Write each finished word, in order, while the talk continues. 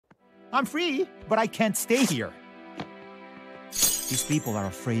I'm free, but I can't stay here. These people are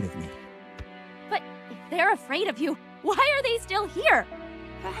afraid of me. But if they're afraid of you, why are they still here?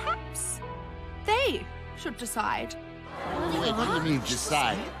 Perhaps they should decide. Wait, what do you mean,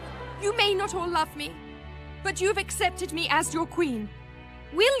 decide? You may not all love me, but you've accepted me as your queen.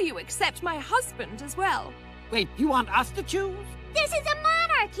 Will you accept my husband as well? Wait, you want us to choose? This is a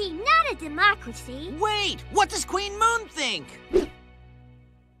monarchy, not a democracy. Wait, what does Queen Moon think?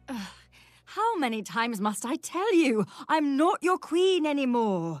 How many times must I tell you? I'm not your queen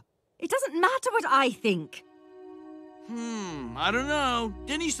anymore. It doesn't matter what I think. I don't know.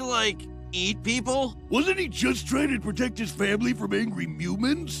 Didn't he used to, like, eat people? Wasn't he just trying to protect his family from angry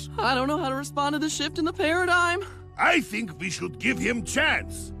humans? I don't know how to respond to the shift in the paradigm. I think we should give him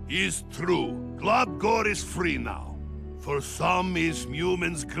chance. It's true. Globgor is free now. For some, is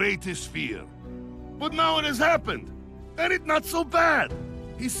humans' greatest fear. But now it has happened, and it's not so bad.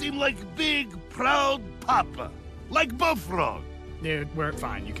 He seemed like big, proud papa, like Bullfrog. Dude, we're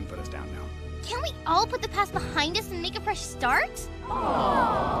fine. You can put us down now. Can we all put the past behind us and make a fresh start?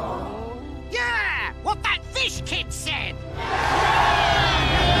 Yeah, what that fish kid said.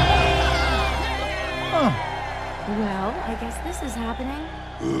 Well, I guess this is happening.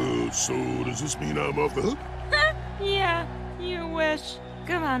 So does this mean I'm off the hook? Yeah, you wish.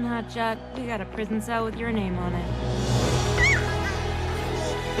 Come on, Hotshot. We got a prison cell with your name on it.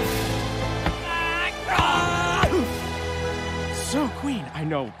 So, Queen, I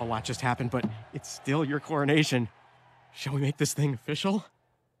know a lot just happened, but it's still your coronation. Shall we make this thing official?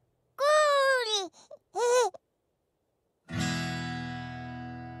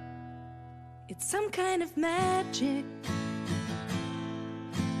 It's some kind of magic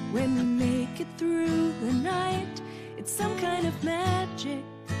when we make it through the night. It's some kind of magic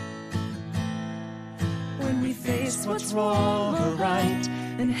when we face what's wrong or right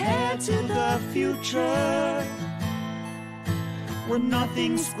and head to the future. When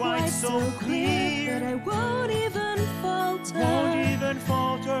nothing's quite so clear that I won't even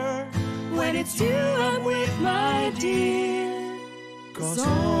falter. When it's you I'm with, my dear. 'Cause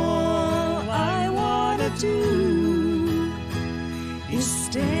all I wanna do is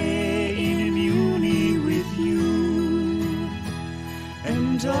stay in uni with you.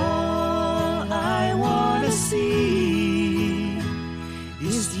 And all I wanna see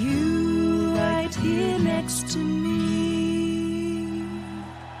is you right here next to me.